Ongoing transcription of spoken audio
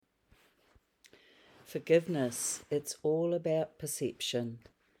Forgiveness, it's all about perception.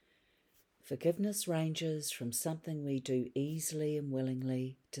 Forgiveness ranges from something we do easily and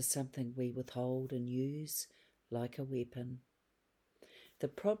willingly to something we withhold and use like a weapon. The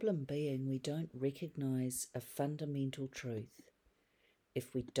problem being we don't recognise a fundamental truth.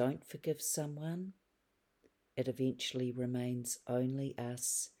 If we don't forgive someone, it eventually remains only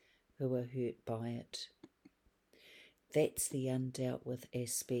us who are hurt by it. That's the undealt with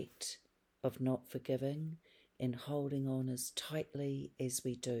aspect of not forgiving and holding on as tightly as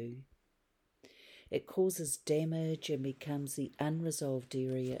we do. It causes damage and becomes the unresolved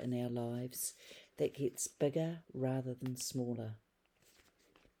area in our lives that gets bigger rather than smaller.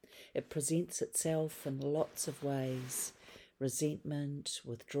 It presents itself in lots of ways: resentment,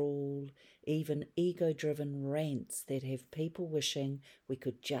 withdrawal, even ego-driven rants that have people wishing we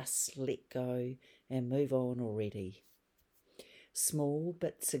could just let go and move on already. Small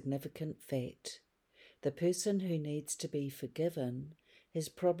but significant fact: the person who needs to be forgiven has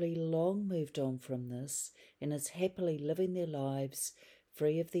probably long moved on from this and is happily living their lives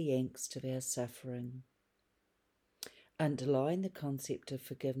free of the angst of our suffering. Underlying the concept of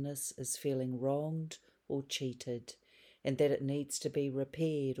forgiveness is feeling wronged or cheated, and that it needs to be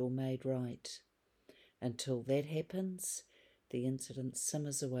repaired or made right. Until that happens, the incident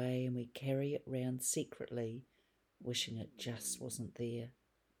simmers away and we carry it round secretly, wishing it just wasn't there.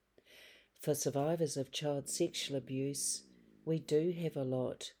 For survivors of child sexual abuse, we do have a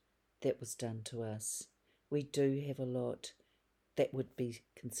lot that was done to us. We do have a lot that would be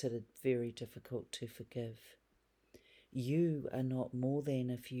considered very difficult to forgive. You are not more than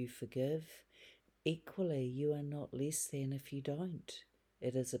if you forgive. Equally, you are not less than if you don't.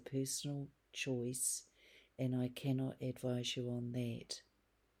 It is a personal choice, and I cannot advise you on that.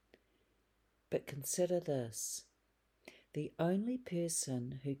 But consider this: the only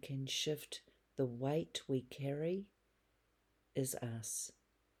person who can shift the weight we carry is us.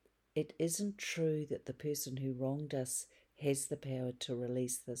 It isn't true that the person who wronged us has the power to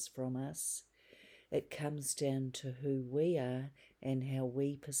release this from us. It comes down to who we are and how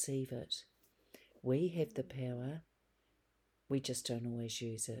we perceive it. We have the power, we just don't always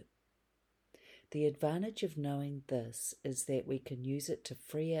use it. The advantage of knowing this is that we can use it to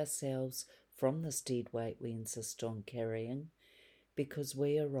free ourselves from this dead weight we insist on carrying, because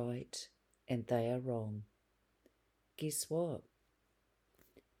we are right and they are wrong. Guess what?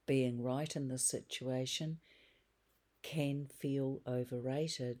 Being right in this situation can feel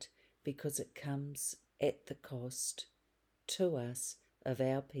overrated because it comes at the cost to us of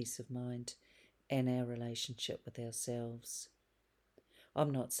our peace of mind and our relationship with ourselves. I'm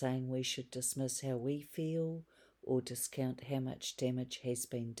not saying we should dismiss how we feel or discount how much damage has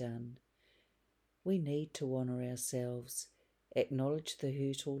been done. We need to honour ourselves, acknowledge the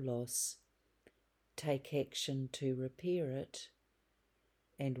hurt or loss, take action to repair it,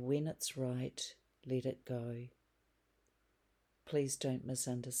 and when it's right, let it go. Please don't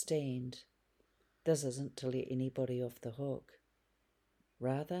misunderstand. This isn't to let anybody off the hook.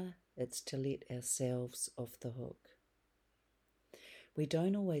 Rather, it's to let ourselves off the hook. We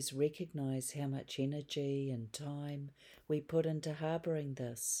don't always recognise how much energy and time we put into harbouring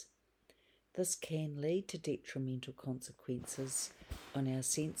this. This can lead to detrimental consequences on our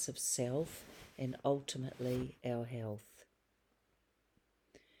sense of self and ultimately our health.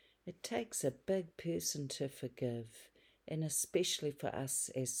 It takes a big person to forgive, and especially for us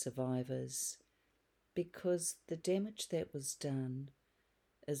as survivors, because the damage that was done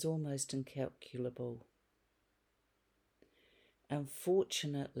is almost incalculable.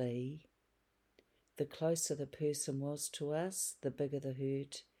 Unfortunately, the closer the person was to us, the bigger the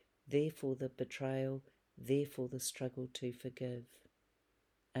hurt, therefore the betrayal, therefore the struggle to forgive.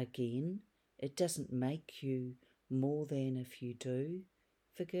 Again, it doesn't make you more than if you do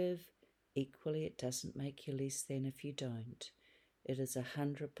forgive. Equally, it doesn't make you less than if you don't. It is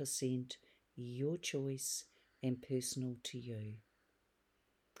 100% your choice and personal to you.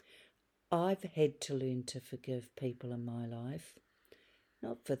 I've had to learn to forgive people in my life,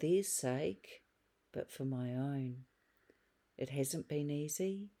 not for their sake, but for my own. It hasn't been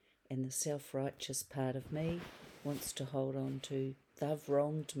easy, and the self-righteous part of me wants to hold on to, they've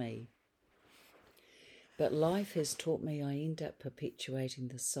wronged me. But life has taught me I end up perpetuating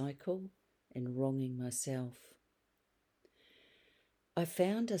the cycle and wronging myself. I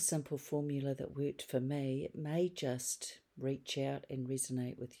found a simple formula that worked for me. It may just reach out and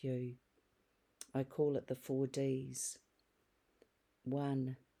resonate with you. I call it the 4 Ds.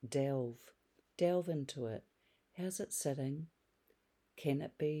 1. Delve. Delve into it. How's it sitting? Can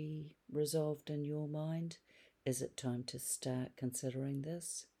it be resolved in your mind? Is it time to start considering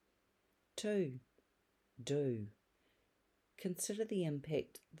this? 2. do. Consider the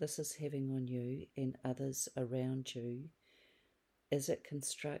impact this is having on you and others around you. Is it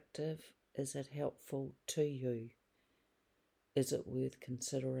constructive? Is it helpful to you? Is it worth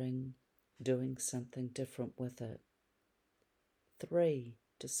considering doing something different with it? 3.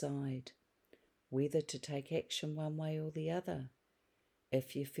 Decide whether to take action one way or the other.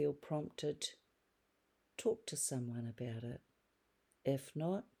 If you feel prompted, talk to someone about it. If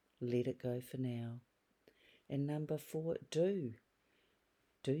not, let it go for now. And number 4, do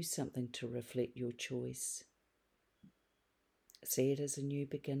something to reflect your choice. See it as a new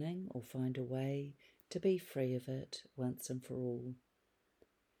beginning, or find a way to be free of it once and for all.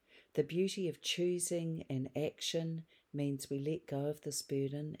 The beauty of choosing and action means we let go of this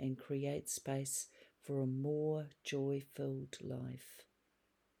burden and create space for a more joy-filled life.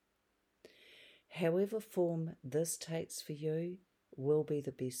 However form this takes for you will be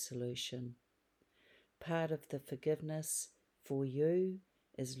the best solution. Part of the forgiveness for you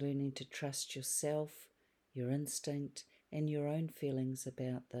is learning to trust yourself, your instinct, and your own feelings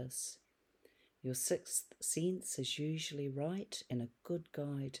about this. Your sixth sense is usually right and a good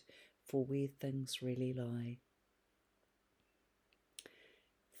guide for where things really lie.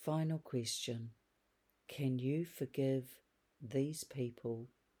 Final question. Can you forgive these people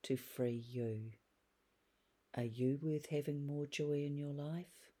to free you? Are you worth having more joy in your life?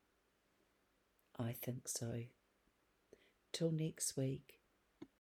 I think so. Till next week.